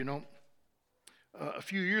You know, a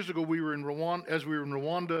few years ago we were in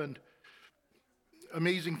Rwanda, and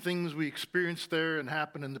amazing things we experienced there and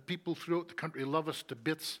happened, and the people throughout the country love us to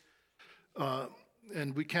bits,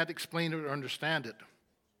 and we can't explain it or understand it.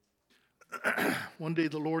 One day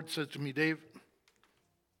the Lord said to me, Dave,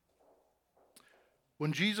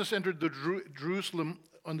 when Jesus entered the Jerusalem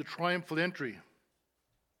on the triumphal entry,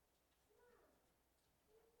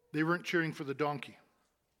 they weren't cheering for the donkey.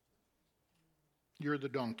 You're the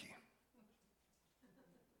donkey.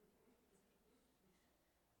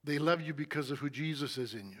 They love you because of who Jesus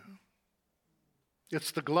is in you.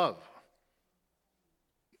 It's the glove.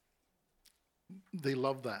 They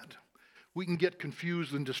love that. We can get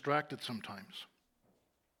confused and distracted sometimes.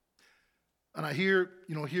 And I hear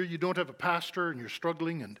you don't have a pastor and you're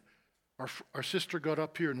struggling, and our sister got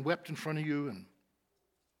up here and wept in front of you, and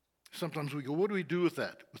sometimes we go, what do we do with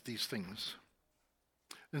that, with these things?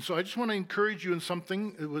 And so I just want to encourage you in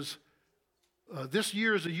something. It was, this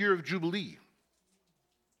year is a year of Jubilee.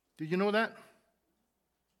 Did you know that?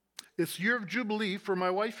 It's year of Jubilee for my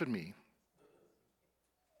wife and me.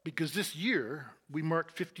 Because this year, we mark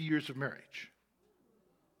 50 years of marriage.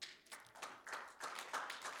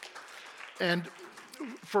 And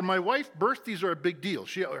for my wife, birthdays are a big deal.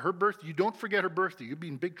 Her birthday, you don't forget her birthday, you'd be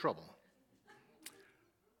in big trouble.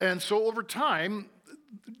 And so over time,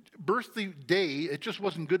 birthday day, it just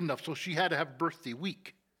wasn't good enough, so she had to have birthday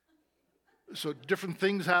week. So different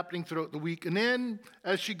things happening throughout the week. And then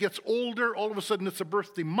as she gets older, all of a sudden it's a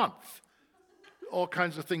birthday month. All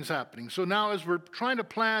kinds of things happening. So now as we're trying to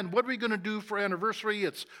plan, what are we going to do for anniversary?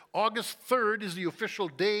 It's August 3rd is the official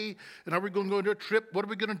day. And are we going to go on a trip? What are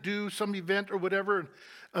we going to do? Some event or whatever? And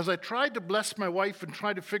as I tried to bless my wife and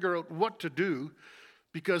try to figure out what to do,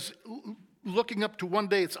 because looking up to one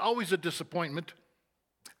day, it's always a disappointment.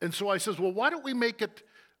 And so I says, well, why don't we make it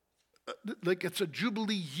like it's a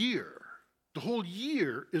Jubilee year? The whole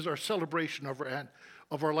year is our celebration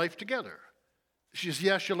of our life together. She says,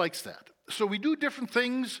 yeah, she likes that. So we do different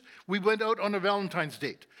things. We went out on a Valentine's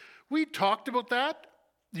date. We talked about that.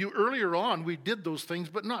 Earlier on, we did those things,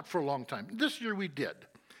 but not for a long time. This year we did.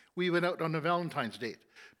 We went out on a Valentine's date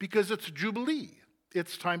because it's Jubilee.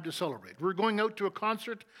 It's time to celebrate. We're going out to a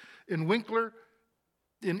concert in Winkler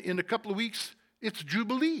in a couple of weeks. It's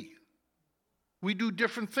Jubilee. We do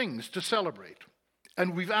different things to celebrate.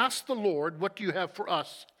 And we've asked the Lord, what do you have for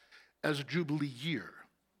us as a Jubilee year?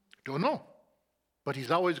 Don't know. But he's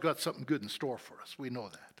always got something good in store for us. We know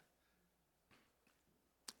that.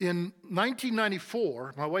 In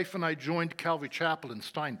 1994, my wife and I joined Calvary Chapel in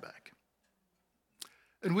Steinbach.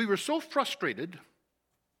 And we were so frustrated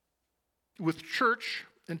with church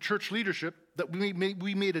and church leadership that we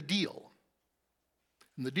made a deal.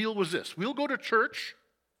 And the deal was this. We'll go to church,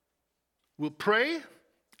 we'll pray,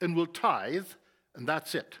 and we'll tithe, and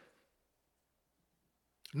that's it.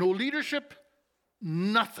 No leadership,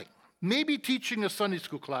 nothing. Maybe teaching a Sunday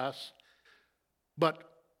school class, but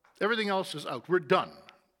everything else is out. We're done.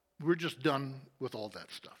 We're just done with all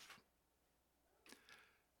that stuff.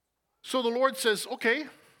 So the Lord says, okay,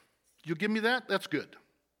 you give me that? That's good.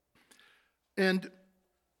 And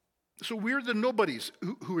so we're the nobodies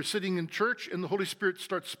who are sitting in church, and the Holy Spirit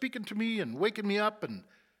starts speaking to me and waking me up and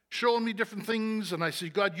showing me different things. And I say,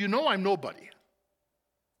 God, you know I'm nobody.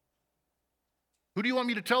 Who do you want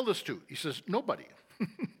me to tell this to? He says, nobody.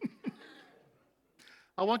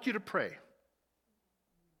 I want you to pray.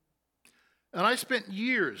 And I spent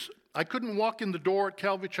years, I couldn't walk in the door at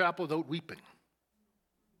Calvary Chapel without weeping.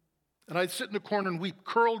 And I'd sit in the corner and weep,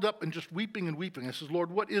 curled up and just weeping and weeping. I says,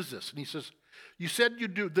 Lord, what is this? And he says, you said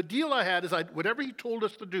you'd do. The deal I had is whatever he told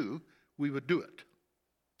us to do, we would do it.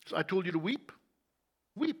 So I told you to weep.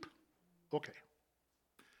 Weep. Okay.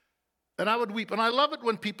 And I would weep. And I love it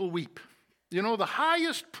when people weep. You know, the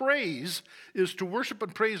highest praise is to worship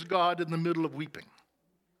and praise God in the middle of weeping.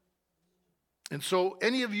 And so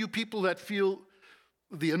any of you people that feel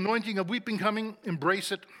the anointing of weeping coming,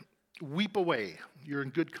 embrace it. Weep away. You're in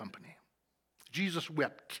good company. Jesus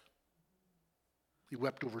wept. He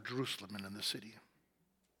wept over Jerusalem and in the city.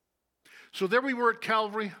 So there we were at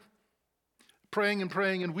Calvary, praying and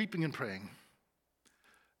praying and weeping and praying.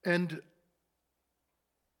 And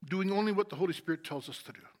doing only what the Holy Spirit tells us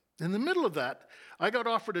to do. In the middle of that, I got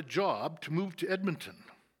offered a job to move to Edmonton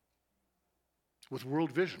with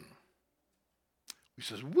World Vision. He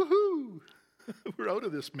says, woohoo, we're out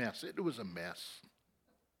of this mess. It was a mess.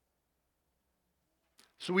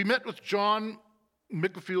 So we met with John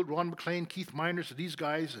Micklefield, Ron McLean, Keith Miners, and these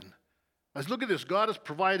guys. And I was, look at this. God is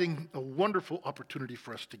providing a wonderful opportunity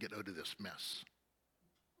for us to get out of this mess.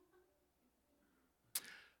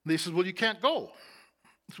 And they said, well, you can't go.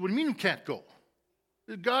 I said, what do you mean you can't go?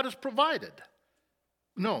 God has provided.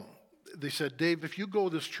 No, they said, Dave, if you go,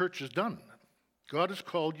 this church is done. God has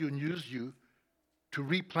called you and used you to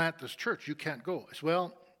replant this church. You can't go. I said,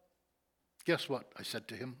 well, guess what? I said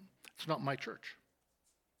to him, it's not my church.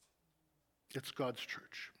 It's God's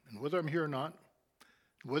church. And whether I'm here or not,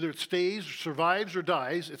 whether it stays, survives, or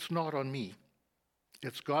dies, it's not on me.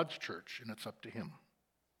 It's God's church, and it's up to him.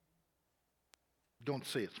 Don't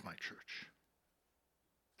say it's my church.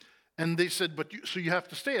 And they said, so you have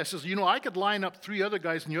to stay. I says, I could line up 3 other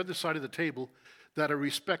guys on the other side of the table that I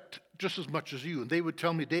respect just as much as you. And they would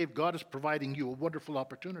tell me, Dave, God is providing you a wonderful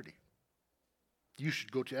opportunity. You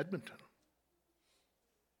should go to Edmonton.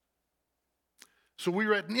 So we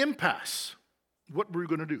were at an impasse. What were we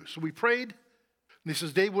going to do? So we prayed. And he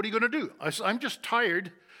says, Dave, what are you going to do? I said, I'm just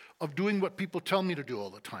tired of doing what people tell me to do all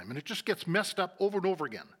the time. And it just gets messed up over and over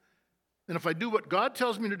again. And if I do what God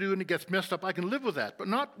tells me to do and it gets messed up, I can live with that, but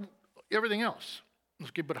not everything else.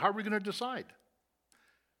 Okay, but how are we going to decide?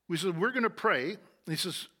 We said, we're going to pray. And he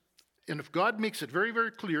says, and if God makes it very,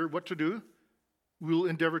 very clear what to do, we'll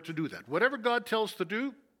endeavor to do that. Whatever God tells us to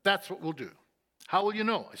do, that's what we'll do. How will you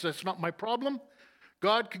know? I said, it's not my problem.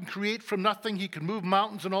 God can create from nothing. He can move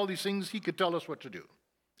mountains and all these things. He could tell us what to do.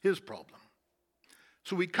 His problem.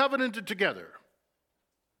 So we covenanted together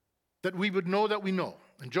that we would know that we know.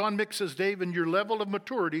 And John Mick says, Dave, in your level of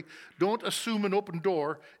maturity, don't assume an open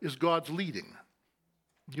door is God's leading.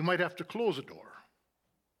 You might have to close a door.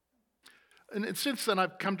 And since then,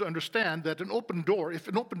 I've come to understand that an open door, if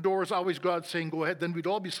an open door is always God saying, go ahead, then we'd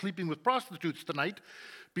all be sleeping with prostitutes tonight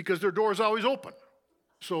because their door is always open.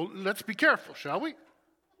 So let's be careful, shall we?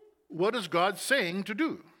 What is God saying to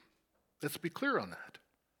do? Let's be clear on that.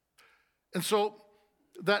 And so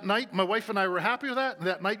that night, my wife and I were happy with that. And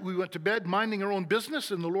that night, we went to bed minding our own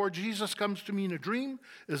business. And the Lord Jesus comes to me in a dream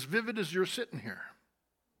as vivid as you're sitting here.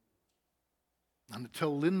 And I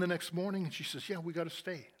tell Lynn the next morning, and she says, yeah, we got to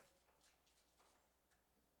stay.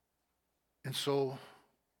 And so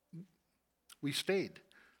we stayed.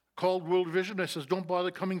 Called World Vision. I says, don't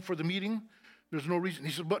bother coming for the meeting. There's no reason.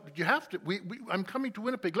 He said, but you have to. I'm coming to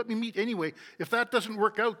Winnipeg. Let me meet anyway. If that doesn't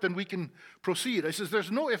work out, then we can proceed. I says, there's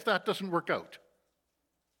no if that doesn't work out.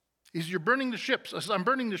 He says, you're burning the ships. I said, I'm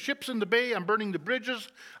burning the ships in the bay. I'm burning the bridges.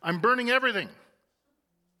 I'm burning everything.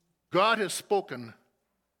 God has spoken.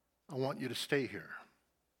 I want you to stay here.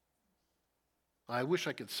 I wish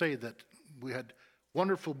I could say that we had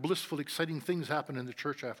wonderful, blissful, exciting things happen in the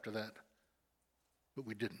church after that. But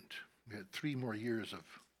we didn't. We had 3 more years of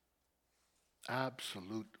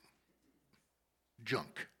absolute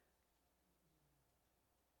junk.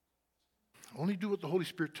 Only do what the Holy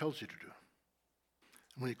Spirit tells you to do.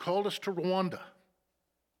 And when he called us to Rwanda,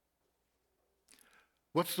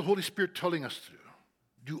 what's the Holy Spirit telling us to do?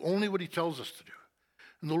 Do only what he tells us to do.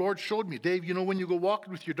 And the Lord showed me, Dave, when you go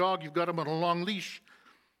walking with your dog, you've got him on a long leash.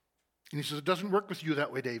 And he says, it doesn't work with you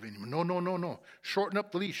that way, Dave, anymore. No. Shorten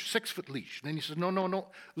up the leash, 6-foot leash. And then he says, no.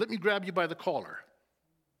 Let me grab you by the collar.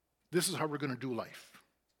 This is how we're going to do life.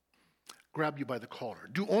 Grab you by the collar.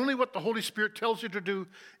 Do only what the Holy Spirit tells you to do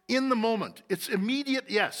in the moment. It's immediate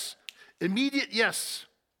yes. Immediate yes.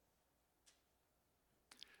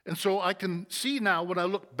 And so I can see now when I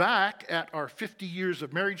look back at our 50 years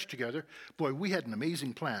of marriage together, boy, we had an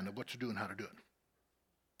amazing plan of what to do and how to do it.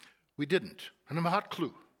 We didn't. And I'm not a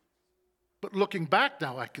clue. But looking back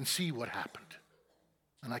now, I can see what happened.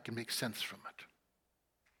 And I can make sense from it.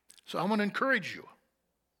 So I want to encourage you.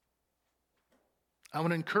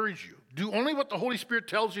 Do only what the Holy Spirit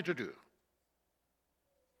tells you to do.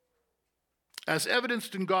 As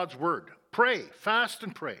evidenced in God's word. Pray, fast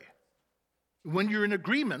and pray. When you're in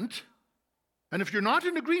agreement, and if you're not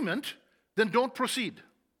in agreement, then don't proceed.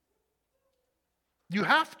 You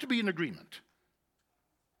have to be in agreement.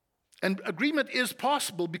 And agreement is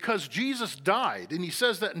possible because Jesus died, and he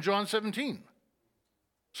says that in John 17.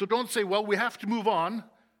 So don't say, well, we have to move on.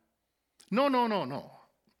 No.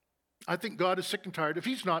 I think God is sick and tired. If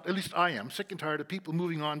he's not, at least I am, sick and tired of people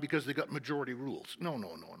moving on because they got majority rules. No.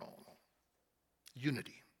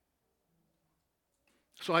 Unity.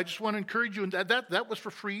 So I just want to encourage you, and that was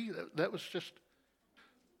for free. That was just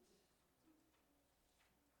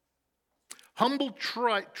humble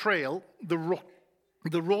trail, the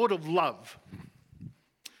road of love.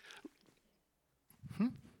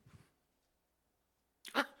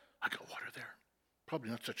 I got water there.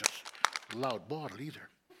 Probably not such a loud bottle either.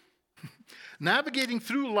 Navigating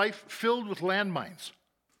through life filled with landmines.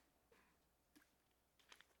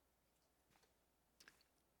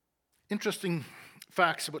 Interesting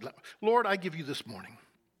facts about life. Lord, I give you this morning.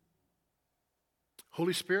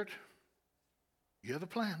 Holy Spirit, you have a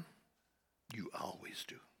plan. You always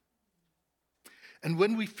do. And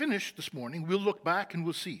when we finish this morning, we'll look back and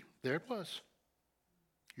we'll see, there it was,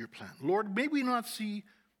 your plan. Lord, may we not see,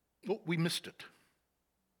 oh, we missed it.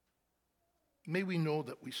 May we know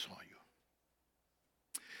that we saw you.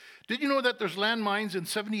 Did you know that there's landmines in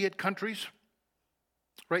 78 countries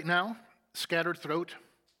right now, scattered throughout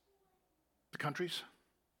the countries?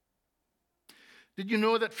 Did you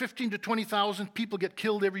know that 15 to 20,000 people get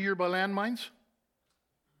killed every year by landmines?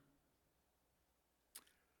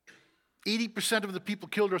 80% of the people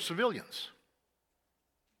killed are civilians,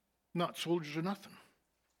 not soldiers or nothing.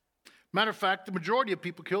 Matter of fact, the majority of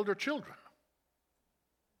people killed are children.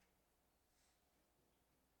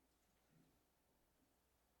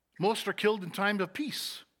 Most are killed in times of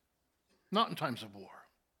peace, not in times of war.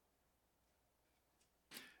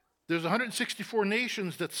 There's 164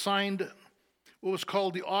 nations that signed what was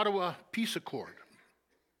called the Ottawa Peace Accord.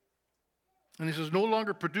 And it says no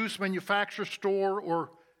longer produce, manufacture, store,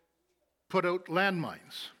 or put out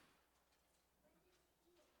landmines.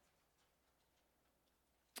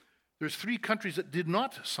 There's 3 countries that did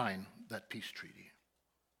not sign that peace treaty.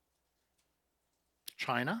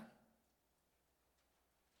 China,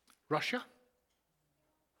 Russia,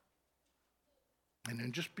 and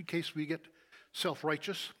then just in case we get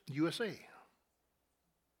self-righteous, USA.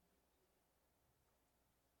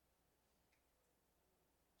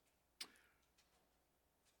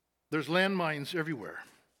 There's landmines everywhere.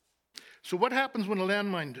 So what happens when a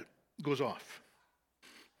landmine goes off?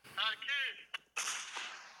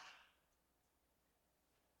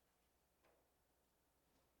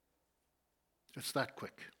 It's that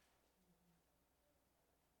quick.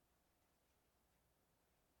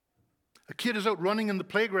 A kid is out running in the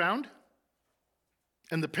playground,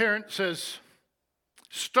 and the parent says,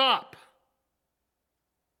 "Stop."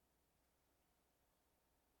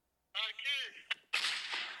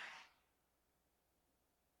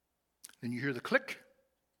 Then you hear the click,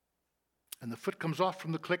 and the foot comes off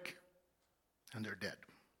from the click, and they're dead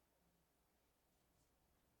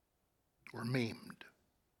or maimed.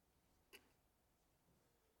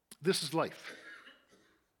 This is life.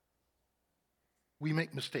 We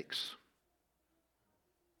make mistakes.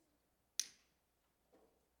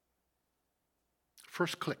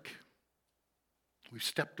 First click, we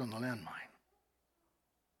stepped on the landmine.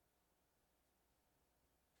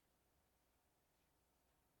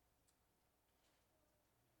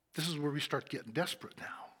 This is where we start getting desperate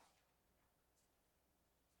now.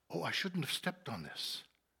 Oh, I shouldn't have stepped on this.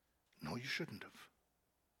 No, you shouldn't have.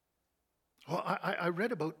 Well, I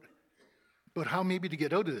read about how maybe to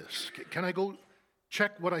get out of this. Can I go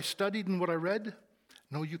check what I studied and what I read?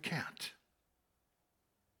 No, you can't.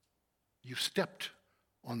 You've stepped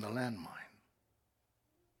on the landmine.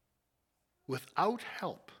 Without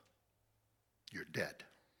help, you're dead.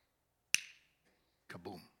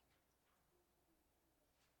 Kaboom.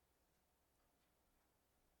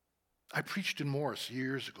 I preached in Morris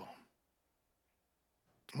years ago.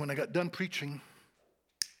 When I got done preaching,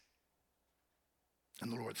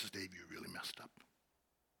 and the Lord says, "Dave, you really messed up.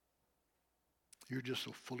 You're just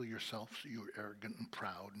so full of yourself, so you're arrogant and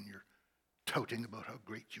proud, and you're touting about how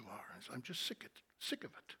great you are." And I'm just sick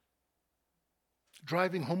of it.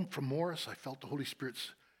 Driving home from Morris, I felt the Holy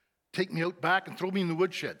Spirit take me out back and throw me in the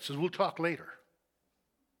woodshed. Says, "We'll talk later."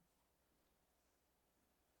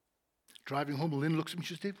 Driving home, Lynn looks at me,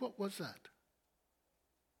 she says, "Dave, what was that?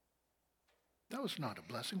 That was not a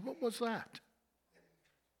blessing. What was that?"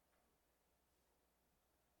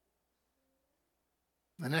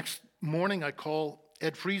 The next morning, I call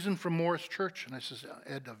Ed Friesen from Morris Church, and I says,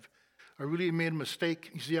 "Ed, I really made a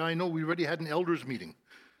mistake." He says, "Yeah, I know. We already had an elders meeting."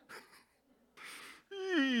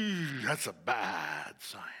 That's a bad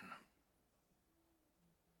sign.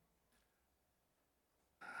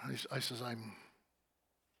 I says,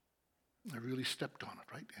 I really stepped on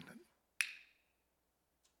it, right?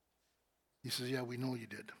 He says, "Yeah, we know you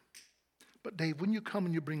did. But Dave, when you come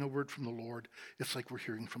and you bring a word from the Lord, it's like we're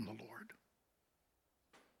hearing from the Lord.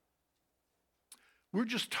 We're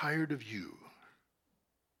just tired of you.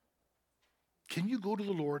 Can you go to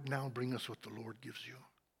the Lord now and bring us what the Lord gives you?"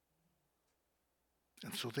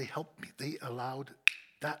 And so they helped me. They allowed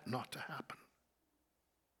that not to happen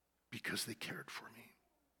because they cared for me.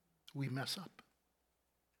 We mess up.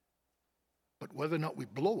 But whether or not we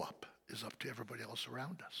blow up is up to everybody else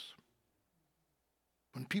around us.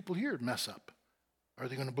 When people here mess up, are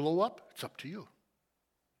they going to blow up? It's up to you.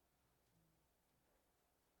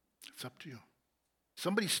 It's up to you.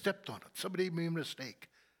 Somebody stepped on it. Somebody made a mistake.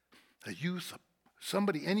 A youth,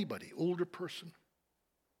 somebody, anybody, older person.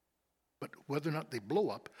 But whether or not they blow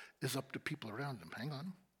up is up to people around them. Hang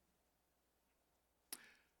on.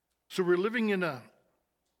 So we're living in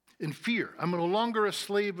in fear. I'm no longer a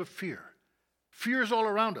slave of fear. Fear is all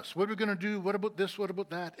around us. What are we going to do? What about this? What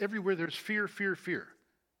about that? Everywhere there's fear, fear, fear.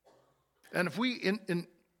 And if we, and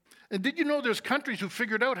did you know there's countries who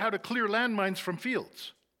figured out how to clear landmines from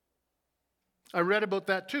fields? I read about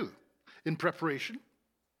that too in preparation.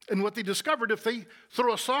 And what they discovered, if they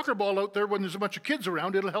throw a soccer ball out there when there's a bunch of kids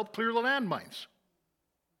around, it'll help clear the landmines.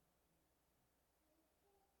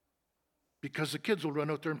 Because the kids will run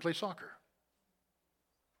out there and play soccer.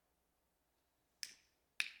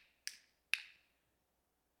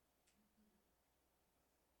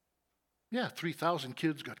 Yeah, 3,000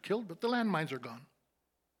 kids got killed, but the landmines are gone.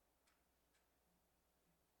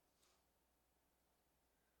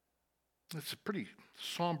 It's a pretty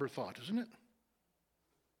somber thought, isn't it?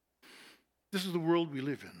 This is the world we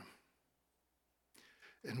live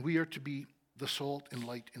in. And we are to be the salt and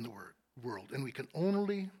light in the world. And we can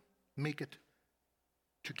only make it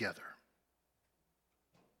together.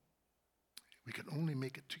 We can only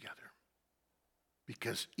make it together.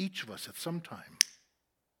 Because each of us at some time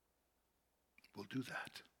will do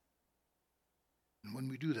that. And when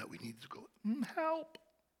we do that, we need to go, help.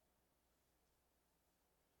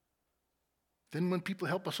 Then when people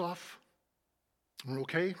help us off, we're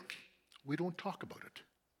okay, we don't talk about it.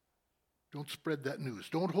 Don't spread that news.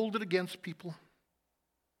 Don't hold it against people.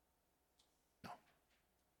 No.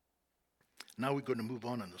 Now we're going to move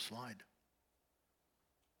on the slide.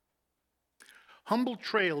 Humble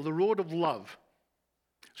trail, the road of love.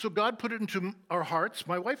 So God put it into our hearts.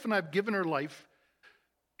 My wife and I have given our life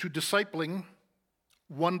to discipling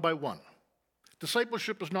one by one.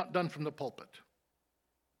 Discipleship is not done from the pulpit.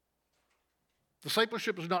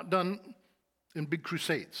 Discipleship is not done in big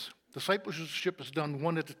crusades. Discipleship is done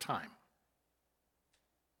one at a time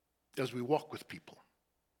as we walk with people.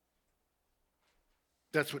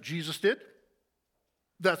 That's what Jesus did.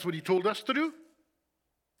 That's what he told us to do.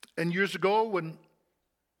 And years ago, when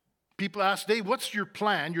people asked, Dave, what's your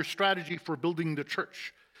plan, your strategy for building the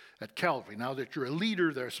church at Calvary? Now that you're a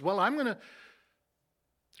leader there, so, well, I'm going to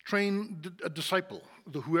train a disciple,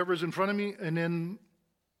 whoever's in front of me, and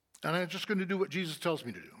I'm just going to do what Jesus tells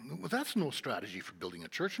me to do. Well, that's no strategy for building a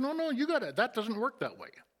church. No, you got it. That doesn't work that way.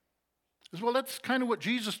 Well, that's kind of what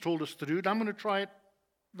Jesus told us to do, and I'm going to try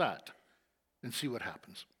that and see what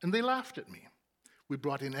happens. And they laughed at me. We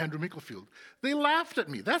brought in Andrew Micklefield. They laughed at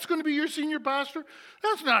me. That's going to be your senior pastor?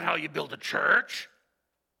 That's not how you build a church.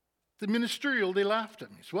 The ministerial, they laughed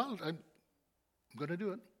at me. So, well, I'm going to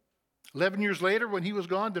do it. 11 years later, when he was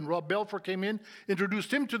gone, then Rob Belfour came in,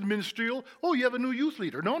 introduced him to the ministerial. Oh, you have a new youth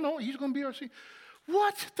leader. No, he's going to be our senior.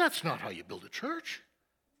 What? That's not how you build a church.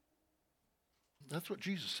 That's what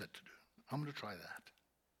Jesus said to do. I'm going to try that.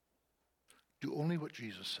 Do only what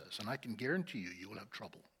Jesus says, and I can guarantee you will have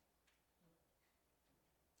trouble.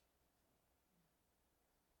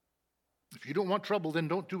 If you don't want trouble, then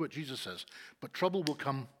don't do what Jesus says. But trouble will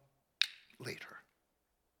come later.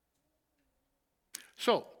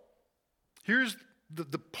 So, here's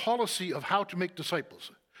the policy of how to make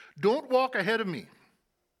disciples. Don't walk ahead of me.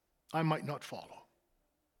 I might not follow.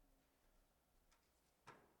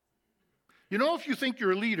 You know, if you think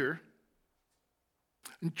you're a leader,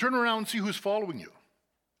 and turn around and see who's following you.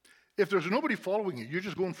 If there's nobody following you, you're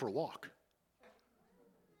just going for a walk.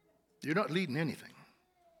 You're not leading anything.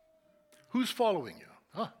 Who's following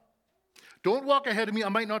you? Don't walk ahead of me, I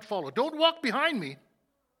might not follow. Don't walk behind me,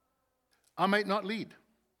 I might not lead.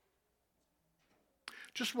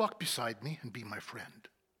 Just walk beside me and be my friend.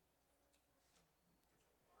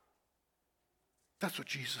 That's what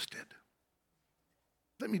Jesus did.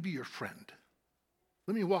 Let me be your friend.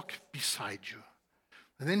 Let me walk beside you.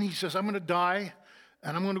 And then he says, I'm going to die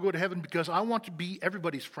and I'm going to go to heaven because I want to be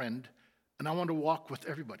everybody's friend and I want to walk with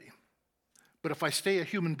everybody. But if I stay a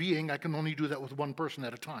human being, I can only do that with one person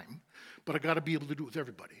at a time. But I got to be able to do it with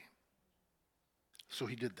everybody. So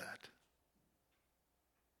he did that.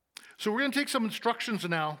 So we're going to take some instructions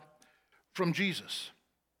now from Jesus.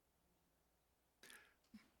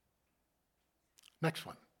 Next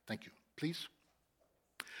one. Thank you. Please.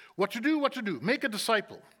 What to do. Make a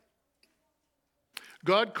disciple.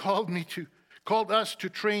 God called us to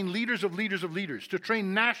train leaders of leaders of leaders, to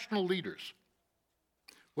train national leaders.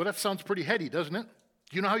 Well, that sounds pretty heady, doesn't it?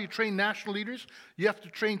 Do you know how you train national leaders? You have to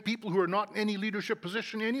train people who are not in any leadership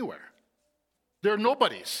position anywhere. They're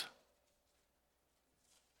nobodies.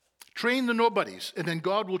 Train the nobodies, and then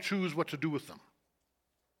God will choose what to do with them.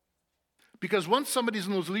 Because once somebody's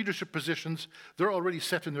in those leadership positions, they're already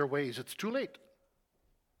set in their ways. It's too late.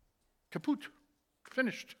 Kaput.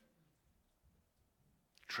 Finished.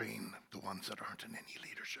 Train the ones that aren't in any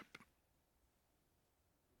leadership.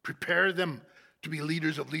 Prepare them to be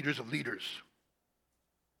leaders of leaders of leaders.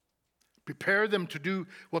 Prepare them to do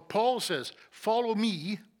what Paul says, follow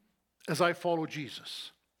me as I follow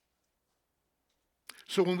Jesus.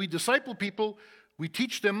 So when we disciple people, we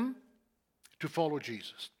teach them to follow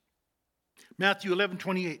Jesus. Matthew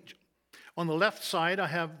 11:28. On the left side, I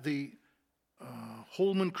have the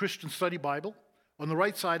Holman Christian Study Bible. On the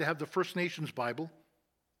right side, I have the First Nations Bible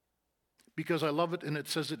because I love it and it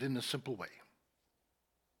says it in a simple way.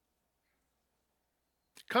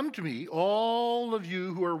 Come to me, all of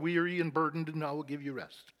you who are weary and burdened, and I will give you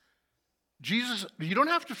rest. Jesus, you don't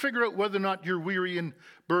have to figure out whether or not you're weary and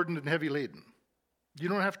burdened and heavy laden. You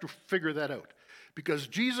don't have to figure that out. Because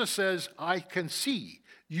Jesus says, I can see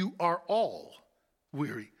you are all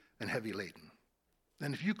weary and heavy laden.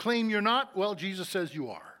 And if you claim you're not, well, Jesus says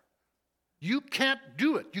you are. You can't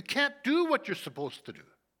do it. You can't do what you're supposed to do.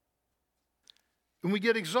 And we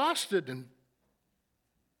get exhausted and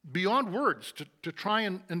beyond words to try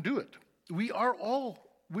and do it. We are all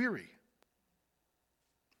weary.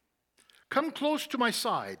 Come close to my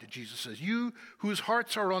side, Jesus says, you whose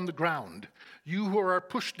hearts are on the ground, you who are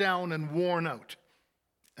pushed down and worn out,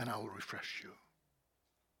 and I will refresh you.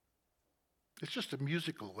 It's just a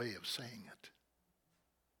musical way of saying it.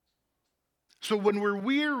 So when we're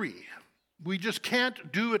weary, we just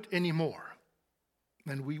can't do it anymore.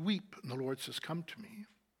 And we weep, and the Lord says, come to me.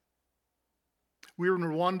 We were in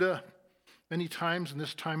Rwanda many times, and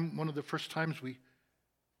this time, one of the first times we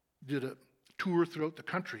did a tour throughout the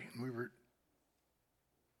country. And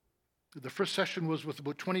the first session was with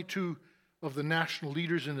about 22 of the national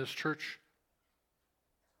leaders in this church.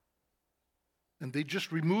 And they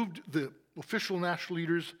just removed the official national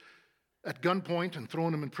leaders at gunpoint and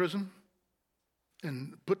thrown them in prison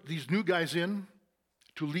and put these new guys in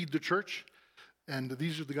to lead the church. And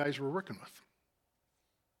these are the guys we're working with.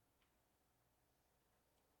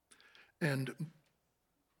 And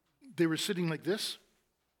they were sitting like this,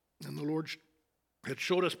 and the Lord had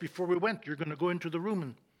showed us before we went, you're going to go into the room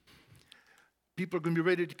and people are going to be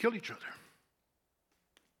ready to kill each other.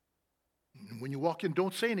 And when you walk in,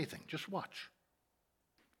 don't say anything, just watch.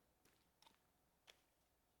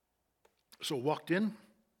 So walked in,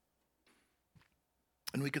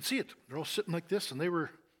 and we could see it. They're all sitting like this, and they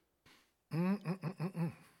were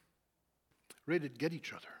ready to get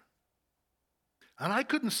each other. And I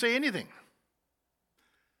couldn't say anything.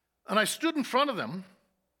 And I stood in front of them,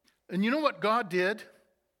 and you know what God did?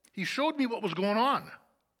 He showed me what was going on.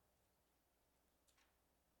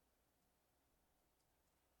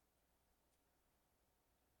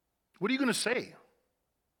 What are you going to say?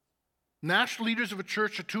 National leaders of a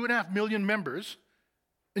church of 2.5 million members,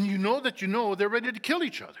 and you know they're ready to kill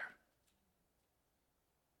each other.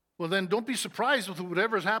 Well, then don't be surprised with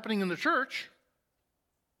whatever is happening in the church.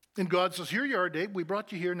 And God says, here you are, Dave. We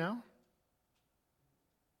brought you here now.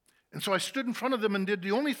 And so I stood in front of them and did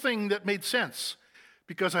the only thing that made sense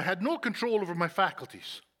because I had no control over my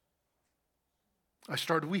faculties. I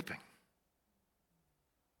started weeping.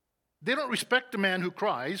 They don't respect a man who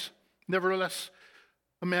cries, nevertheless,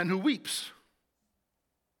 a man who weeps.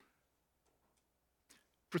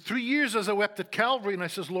 For 3 years as I wept at Calvary, and I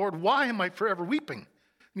says, Lord, why am I forever weeping?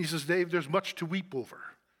 And he says, Dave, there's much to weep over.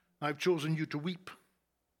 I've chosen you to weep.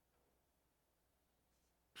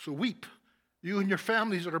 So weep. You and your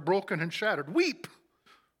families that are broken and shattered, weep.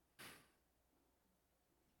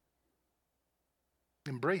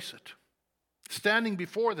 Embrace it. Standing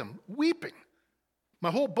before them, weeping. My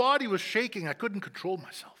whole body was shaking. I couldn't control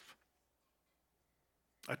myself.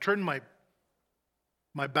 I turned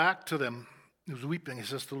my back to them. He was weeping. He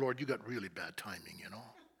says to the Lord, you got really bad timing, you know.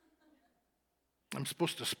 I'm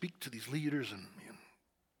supposed to speak to these leaders and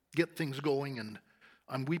get things going, and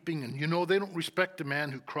I'm weeping, and they don't respect a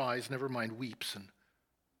man who cries, never mind weeps. And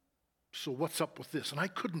so what's up with this? And I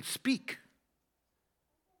couldn't speak.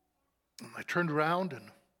 And I turned around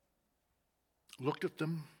and looked at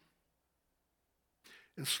them.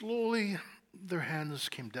 And slowly their hands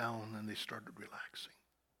came down and they started relaxing.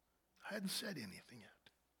 I hadn't said anything yet.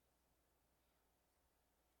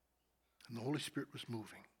 And the Holy Spirit was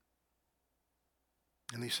moving.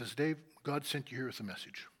 And he says, Dave, God sent you here with a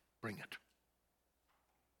message. Bring it.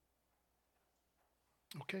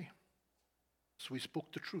 Okay. So he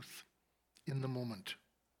spoke the truth in the moment.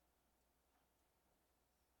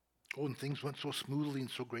 Oh, and things went so smoothly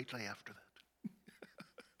and so greatly after that.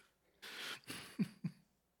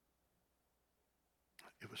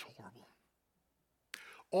 It was horrible.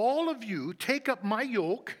 All of you take up my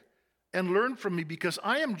yoke and learn from me, because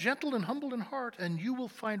I am gentle and humble in heart, and you will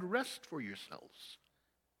find rest for yourselves.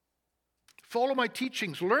 Follow my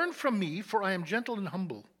teachings. Learn from me, for I am gentle and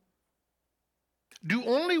humble. Do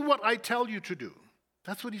only what I tell you to do.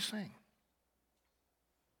 That's what he's saying.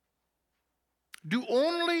 Do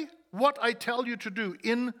only what I tell you to do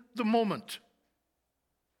in the moment.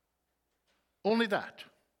 Only that.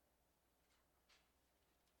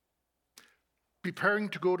 Preparing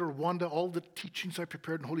to go to Rwanda, all the teachings I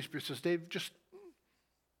prepared, and the Holy Spirit says, Dave, just,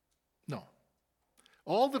 no.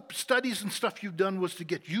 All the studies and stuff you've done was to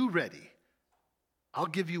get you ready. I'll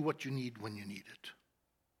give you what you need when you need it.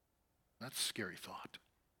 That's a scary thought.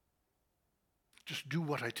 Just do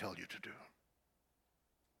what I tell you to do.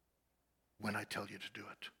 When I tell you to do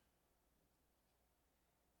it.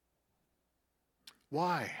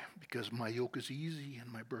 Why? Because my yoke is easy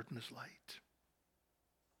and my burden is light.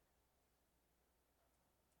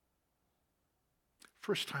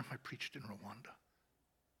 First time I preached in Rwanda.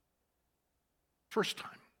 First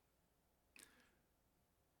time.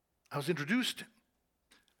 I was introduced,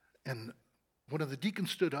 and one of the deacons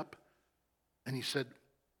stood up, and he said,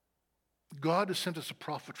 God has sent us a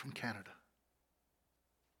prophet from Canada.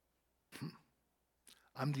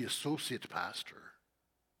 I'm the associate pastor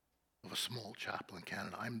of a small chapel in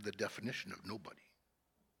Canada. I'm the definition of nobody.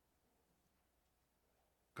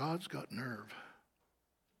 God's got nerve.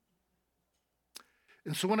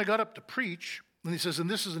 And so when I got up to preach, and he says, and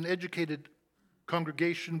this is an educated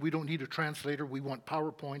congregation, we don't need a translator, we want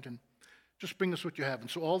PowerPoint, and just bring us what you have. And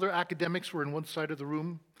so all their academics were in one side of the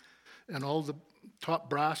room, and all the top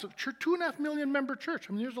brass, 2.5 million member church.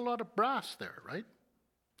 I mean, there's a lot of brass there, right?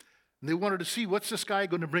 And they wanted to see, what's this guy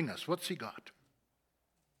going to bring us? What's he got?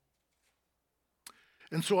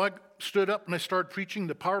 And so I stood up and I started preaching.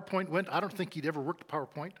 The PowerPoint went. I don't think he'd ever worked a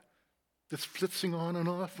PowerPoint. It's flitzing on and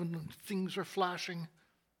off and things are flashing.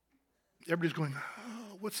 Everybody's going,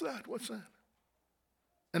 oh, what's that? What's that?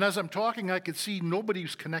 And as I'm talking, I could see nobody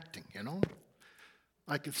was connecting, you know?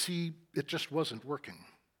 I could see it just wasn't working.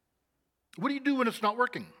 What do you do when it's not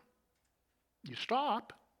working? You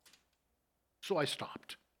stop. So I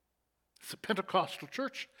stopped. It's a Pentecostal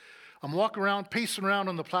church. I'm walking around, pacing around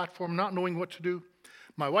on the platform, not knowing what to do.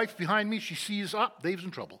 My wife behind me, she sees, Dave's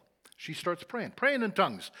in trouble. She starts praying in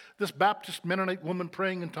tongues. This Baptist Mennonite woman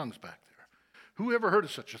praying in tongues back there. Who ever heard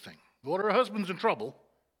of such a thing? Well, her husband's in trouble.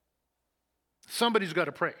 Somebody's got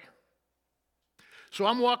to pray. So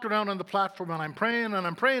I'm walking around on the platform and I'm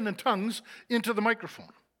praying in tongues into the microphone.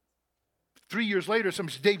 3 years later,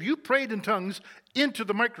 somebody says, Dave, you prayed in tongues into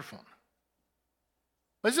the microphone.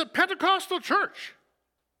 It's a Pentecostal church.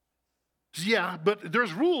 Says, yeah, but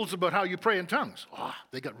there's rules about how you pray in tongues.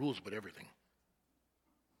 They got rules about everything.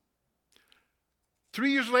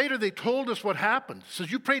 3 years later, they told us what happened.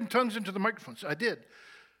 Says, you prayed in tongues into the microphone. I did.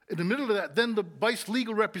 In the middle of that, then the vice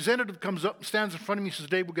legal representative comes up and stands in front of me and says,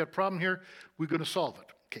 Dave, we've got a problem here. We're going to solve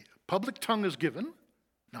it. Okay, public tongue is given.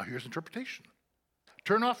 Now here's interpretation.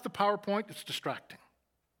 Turn off the PowerPoint. It's distracting.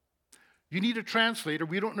 You need a translator.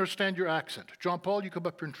 We don't understand your accent. John Paul, you come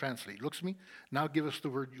up here and translate. He looks at me. Now give us the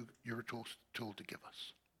word you were told to give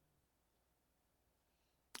us.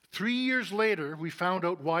 3 years later, we found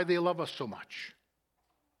out why they love us so much.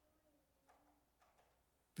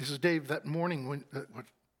 This is Dave, that morning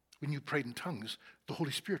when you prayed in tongues, the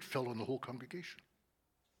Holy Spirit fell on the whole congregation.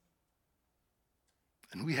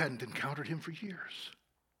 And we hadn't encountered him for years.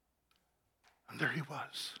 And there he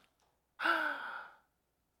was.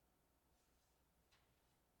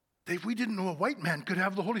 Dave, we didn't know a white man could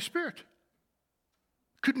have the Holy Spirit.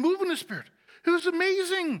 Could move in the Spirit. It was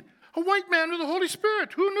amazing. A white man with the Holy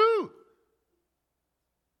Spirit. Who knew?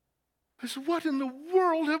 I said, what in the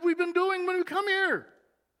world have we been doing when we come here?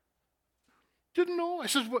 Didn't know. I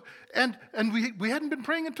said, well, and we hadn't been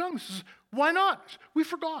praying in tongues. He says, why not? We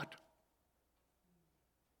forgot.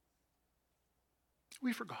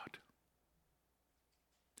 We forgot.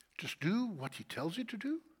 Just do what he tells you to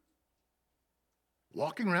do.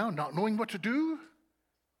 Walking around not knowing what to do.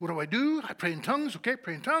 What do? I pray in tongues. Okay,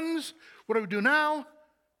 pray in tongues. What do we do now?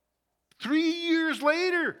 3 years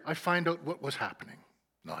later, I find out what was happening.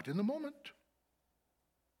 Not in the moment.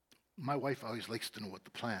 My wife always likes to know what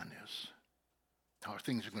the plan is. How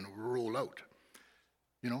things are going to roll out.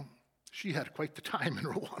 You know, she had quite the time in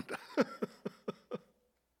Rwanda.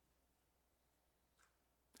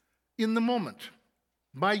 In the moment,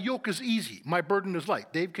 my yoke is easy, my burden is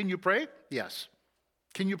light. Dave, can you pray? Yes.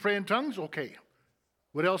 Can you pray in tongues? Okay.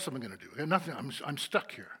 What else am I going to do? I got nothing. I'm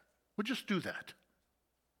stuck here. Well, just do that.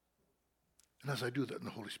 And as I do that, the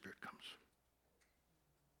Holy Spirit comes.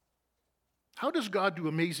 How does God do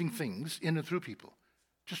amazing things in and through people?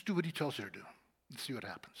 Just do what he tells you to do and see what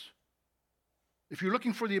happens. If you're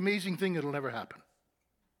looking for the amazing thing, it'll never happen.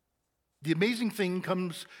 The amazing thing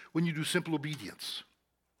comes when you do simple obedience.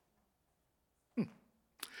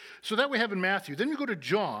 So that we have in Matthew. Then we go to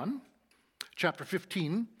John, chapter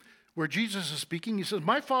 15. where Jesus is speaking. He says,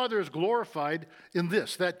 my Father is glorified in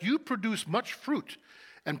this, that you produce much fruit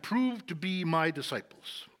and prove to be my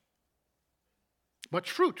disciples. Much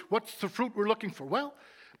fruit. What's the fruit we're looking for? Well,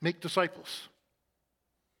 make disciples.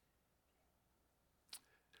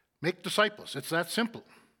 Make disciples. It's that simple.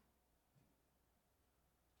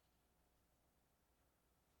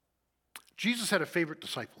 Jesus had a favorite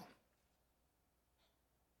disciple.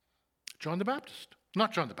 John the Baptist.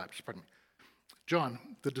 Not John the Baptist, pardon me. John,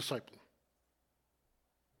 the disciple.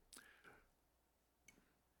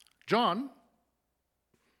 John,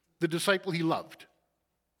 the disciple he loved.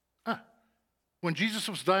 When Jesus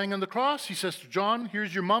was dying on the cross, he says to John,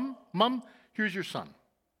 here's your mom, here's your son.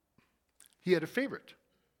 He had a favorite.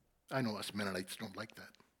 I know us Mennonites don't like that.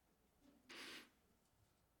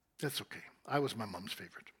 That's okay. I was my mom's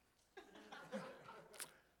favorite.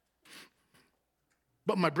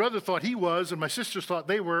 But my brother thought he was, and my sisters thought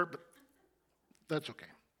they were, but that's okay.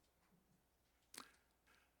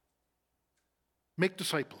 Make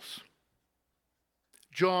disciples.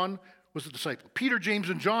 John was a disciple. Peter, James,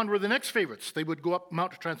 and John were the next favorites. They would go up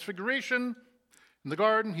Mount of Transfiguration in the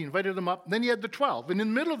garden. He invited them up. Then he had the 12. And in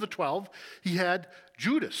the middle of the 12, he had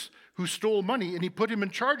Judas, who stole money, and he put him in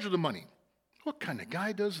charge of the money. What kind of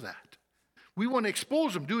guy does that? We want to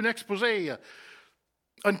expose him, do an expose,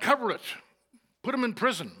 uncover it, put him in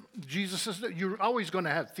prison. Jesus says that you're always going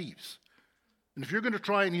to have thieves. And if you're going to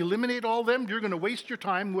try and eliminate all them, you're going to waste your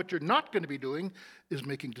time. What you're not going to be doing is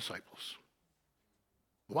making disciples.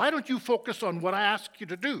 Why don't you focus on what I ask you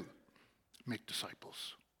to do? Make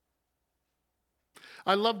disciples.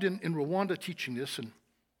 I loved in Rwanda teaching this and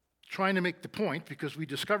trying to make the point, because we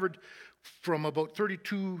discovered from about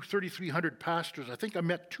 3,300 pastors, I think I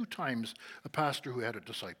met 2 times a pastor who had a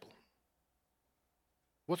disciple.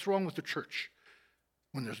 What's wrong with the church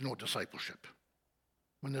when there's no discipleship?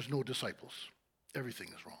 When there's no disciples, everything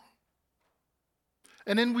is wrong.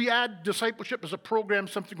 And then we add discipleship as a program,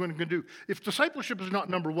 something we're going to do. If discipleship is not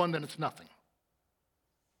number one, then it's nothing.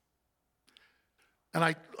 And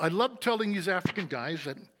I love telling these African guys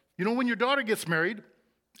that, you know, when your daughter gets married,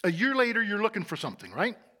 a year later you're looking for something,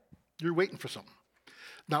 right? You're waiting for something.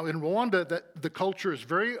 Now in Rwanda, the culture is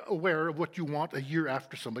very aware of what you want a year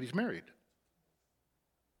after somebody's married.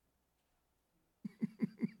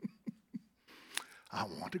 I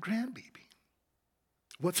want a grandbaby.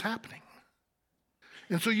 What's happening?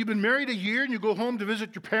 And so you've been married a year and you go home to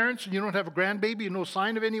visit your parents and you don't have a grandbaby and no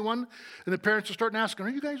sign of anyone. And the parents are starting asking, are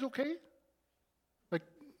you guys okay? Like,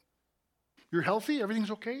 you're healthy?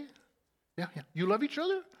 Everything's okay? Yeah. You love each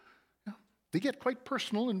other? Yeah. They get quite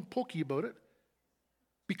personal and pokey about it.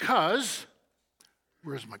 Because,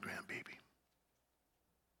 where's my grandbaby?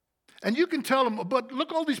 And you can tell them, but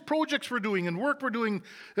look all these projects we're doing and work we're doing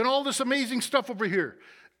and all this amazing stuff over here.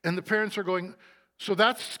 And the parents are going, so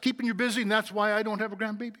that's keeping you busy and that's why I don't have a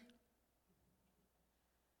grandbaby?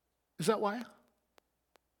 Is that why?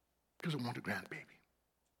 Because I want a grandbaby.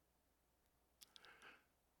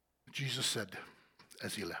 Jesus said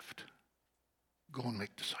as he left, go and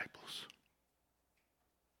make disciples.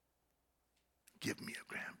 Give me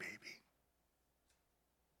a grandbaby.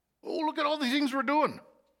 Oh, look at all these things we're doing.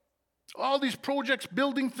 All these projects,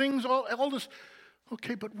 building things, all this.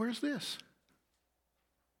 Okay, but where's this?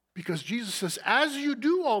 Because Jesus says, as you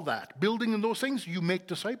do all that, building in those things, you make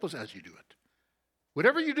disciples as you do it.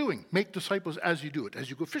 Whatever you're doing, make disciples as you do it. As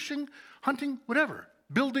you go fishing, hunting, whatever.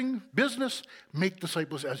 Building, business, make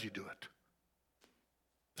disciples as you do it.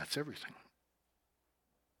 That's everything.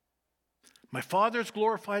 My Father is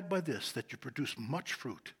glorified by this, that you produce much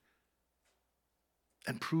fruit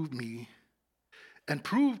and prove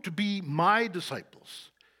to be my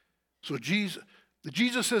disciples. So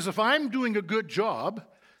Jesus says, if I'm doing a good job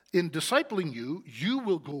in discipling you, you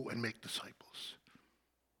will go and make disciples.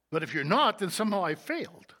 But if you're not, then somehow I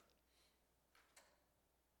failed.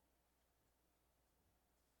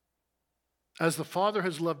 As the Father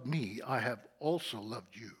has loved me, I have also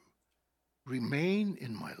loved you. Remain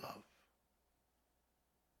in my love.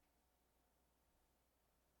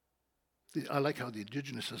 I like how the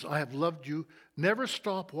Indigenous says, I have loved you. Never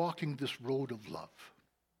stop walking this road of love.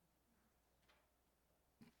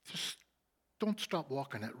 Just don't stop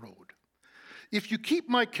walking that road. If you keep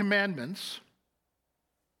my commandments,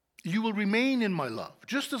 you will remain in my love,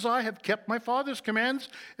 just as I have kept my Father's commands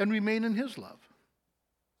and remain in his love,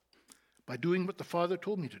 by doing what the Father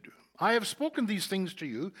told me to do. I have spoken these things to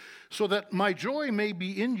you so that my joy may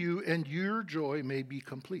be in you and your joy may be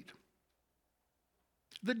complete.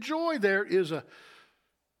 The joy there is a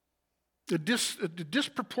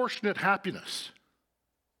disproportionate happiness.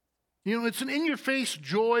 You know, it's an in-your-face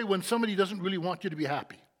joy when somebody doesn't really want you to be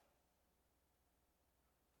happy.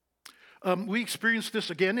 We experienced this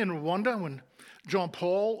again in Rwanda when John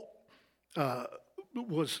Paul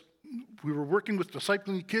we were working with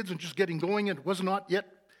discipling kids and just getting going, and it was not yet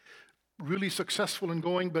really successful in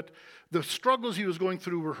going, but the struggles he was going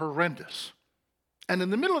through were horrendous. And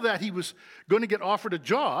in the middle of that, he was going to get offered a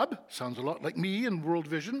job, sounds a lot like me in World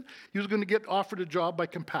Vision. He was going to get offered a job by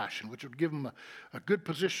Compassion, which would give him a good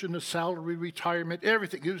position, a salary, retirement,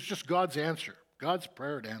 everything. It was just God's answer. God's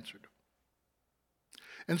prayer had answered.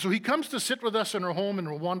 And so he comes to sit with us in our home in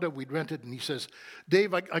Rwanda we'd rented, and he says,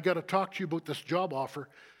 Dave, I got to talk to you about this job offer,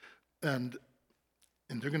 and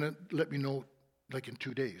they're going to let me know like in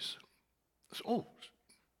 2 days. I said, oh,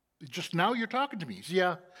 just now you're talking to me? He said,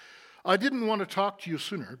 yeah, I didn't want to talk to you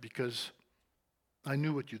sooner because I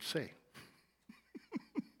knew what you'd say.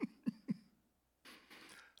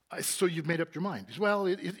 So you've made up your mind. He says, well,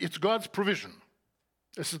 it's God's provision.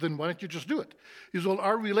 I said, then why don't you just do it? He says, well,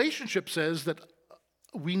 our relationship says that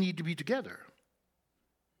we need to be together.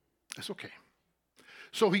 I said, okay.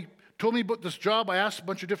 So he told me about this job. I asked a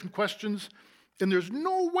bunch of different questions, and there's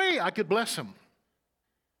no way I could bless him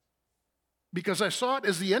because I saw it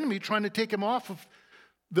as the enemy trying to take him off of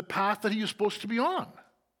the path that he was supposed to be on.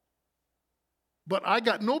 But I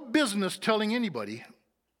got no business telling anybody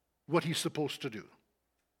what he's supposed to do.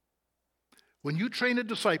 When you train a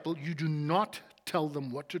disciple, you do not tell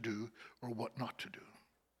them what to do or what not to do.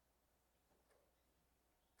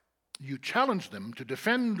 You challenge them to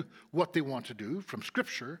defend what they want to do from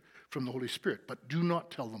Scripture, from the Holy Spirit, but do not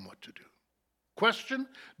tell them what to do. Question,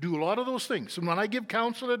 do a lot of those things. And when I give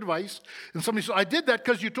counsel and advice, and somebody says, I did that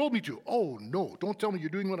because you told me to. Oh, no, don't tell me you're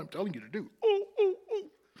doing what I'm telling you to do. Oh,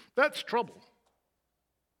 that's trouble.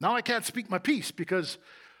 Now I can't speak my piece because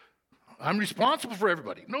I'm responsible for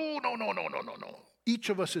everybody. No. Each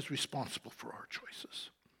of us is responsible for our choices.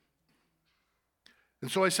 And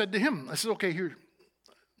so I said to him, I said, okay, here.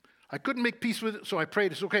 I couldn't make peace with it, so I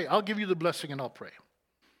prayed. I said, okay, I'll give you the blessing and I'll pray.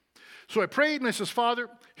 So I prayed and I says, Father,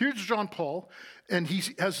 here's John Paul, and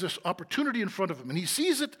he has this opportunity in front of him, and he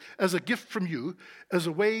sees it as a gift from you, as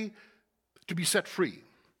a way to be set free.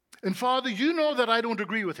 And Father, you know that I don't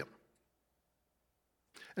agree with him.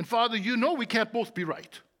 And Father, you know we can't both be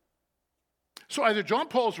right. So either John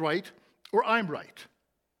Paul's right or I'm right.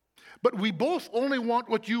 But we both only want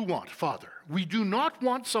what you want, Father. We do not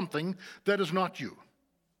want something that is not you.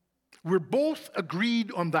 We're both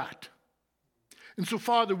agreed on that. And so,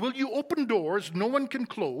 Father, will you open doors no one can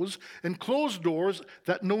close and close doors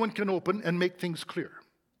that no one can open and make things clear?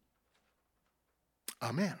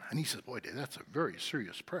 Amen. And he said, boy, Dave, that's a very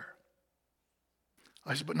serious prayer.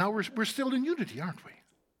 I said, but now we're still in unity, aren't we?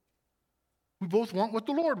 We both want what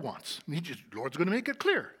the Lord wants. And the Lord's going to make it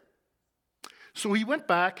clear. So he went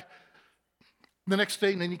back the next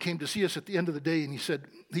day, and then he came to see us at the end of the day, and he said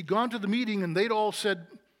he'd gone to the meeting, and they'd all said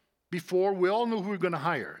before, we all knew who we were going to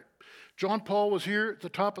hire. John Paul was here at the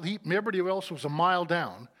top of the heap, and everybody else was a mile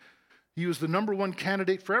down. He was the number one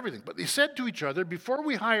candidate for everything. But they said to each other, before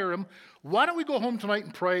we hire him, why don't we go home tonight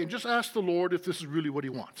and pray and just ask the Lord if this is really what he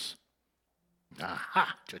wants?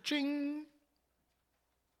 Aha, cha-ching.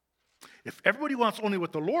 If everybody wants only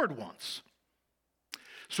what the Lord wants.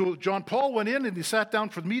 So John Paul went in and he sat down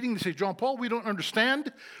for the meeting. They said, John Paul, we don't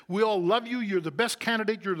understand. We all love you. You're the best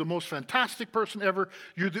candidate. You're the most fantastic person ever.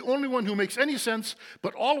 You're the only one who makes any sense.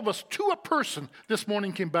 But all of us, to a person, this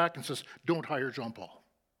morning came back and says, don't hire John Paul.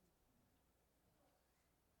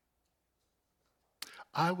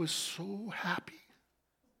 I was so happy.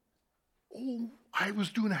 Oh, I was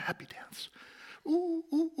doing a happy dance. Ooh,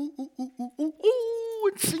 ooh, ooh, ooh, ooh, ooh, ooh, ooh,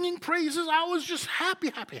 and singing praises. I was just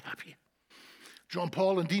happy. John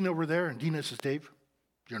Paul and Dina were there, and Dina says, Dave,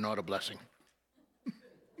 you're not a blessing.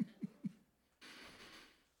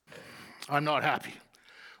 I'm not happy.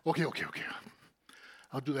 Okay.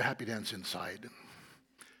 I'll do the happy dance inside and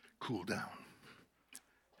cool down.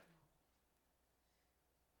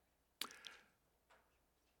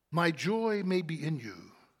 My joy may be in you,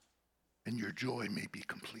 and your joy may be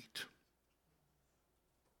complete.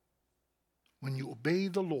 When you obey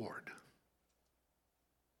the Lord,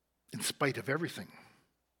 in spite of everything.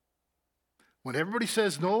 When everybody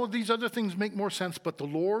says, no, these other things make more sense, but the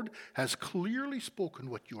Lord has clearly spoken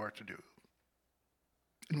what you are to do.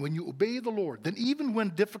 And when you obey the Lord, then even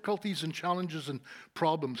when difficulties and challenges and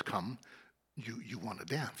problems come, you want to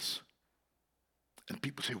dance. And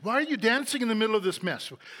people say, why are you dancing in the middle of this mess?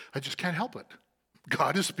 I just can't help it.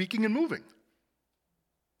 God is speaking and moving.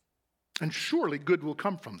 And surely good will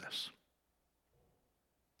come from this.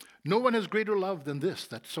 No one has greater love than this,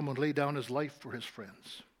 that someone lay down his life for his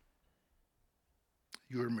friends.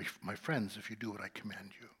 You are my friends if you do what I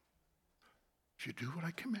command you. If you do what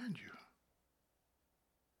I command you.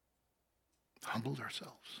 Humbled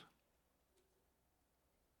ourselves.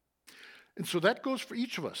 And so that goes for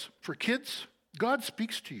each of us. For kids, God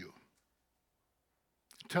speaks to you.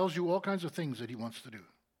 Tells you all kinds of things that he wants to do.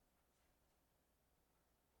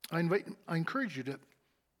 I encourage you to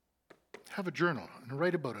have a journal and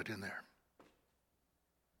write about it in there.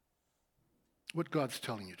 What God's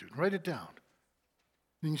telling you to. Write it down.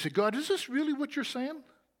 Then you say, God, is this really what you're saying?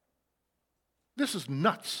 This is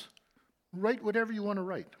nuts. Write whatever you want to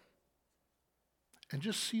write. And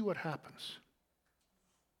just see what happens.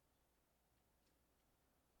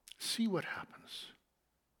 See what happens.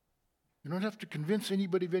 You don't have to convince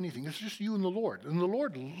anybody of anything. It's just you and the Lord. And the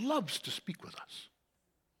Lord loves to speak with us.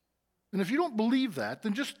 And if you don't believe that,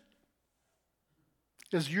 then just,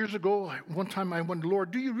 as years ago, one time I went,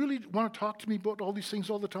 Lord, do you really want to talk to me about all these things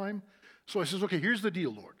all the time? So I says, okay, here's the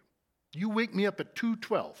deal, Lord. You wake me up at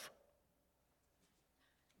 2:12.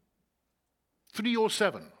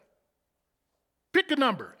 3:07. Pick a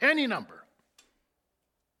number, any number.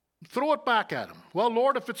 Throw it back at him. Well,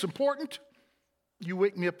 Lord, if it's important, you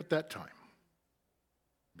wake me up at that time.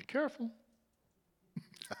 Be careful.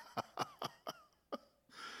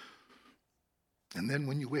 And then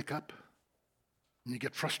when you wake up and you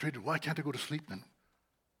get frustrated, why can't I go to sleep? Then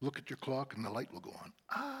look at your clock and the light will go on.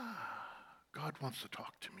 God wants to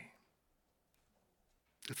talk to me.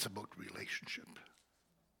 It's about relationship,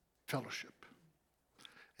 fellowship.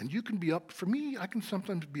 And you can be up, for me, I can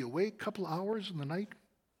sometimes be awake a couple hours in the night.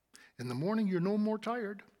 In the morning, you're no more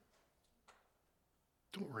tired.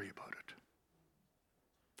 Don't worry about it.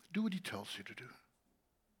 Do what he tells you to do,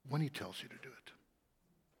 when he tells you to do it.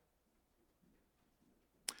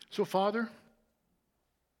 So, Father,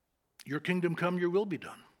 your kingdom come, your will be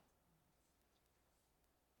done.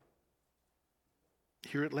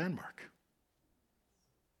 Here at Landmark.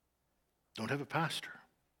 Don't have a pastor.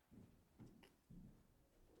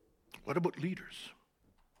 What about leaders?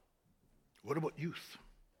 What about youth?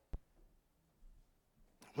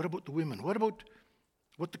 What about the women? What about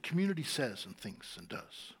what the community says and thinks and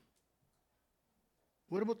does?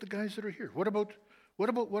 What about the guys that are here? What about?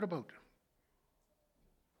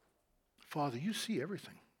 Father, you see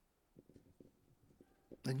everything.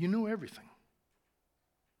 And you know everything.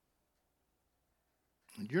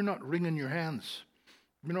 And you're not wringing your hands.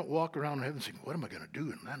 You're not walking around in heaven saying, what am I going to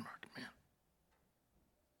do in Landmark, man?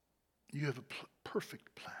 You have a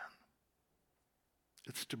perfect plan.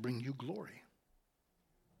 It's to bring you glory.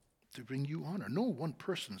 To bring you honor. No one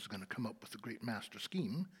person is going to come up with a great master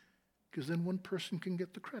scheme, because then one person can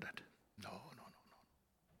get the credit. No.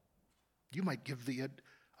 You might give the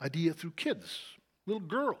idea through kids, little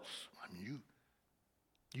girls. I mean,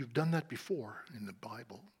 you've done that before in the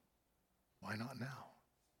Bible. Why not now?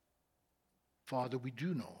 Father, we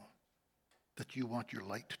do know that you want your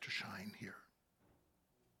light to shine here.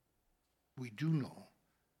 We do know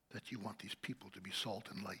that you want these people to be salt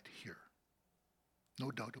and light here. No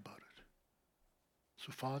doubt about it.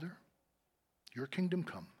 So, Father, your kingdom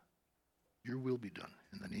come, your will be done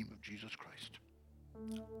in the name of Jesus Christ.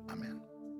 Amen.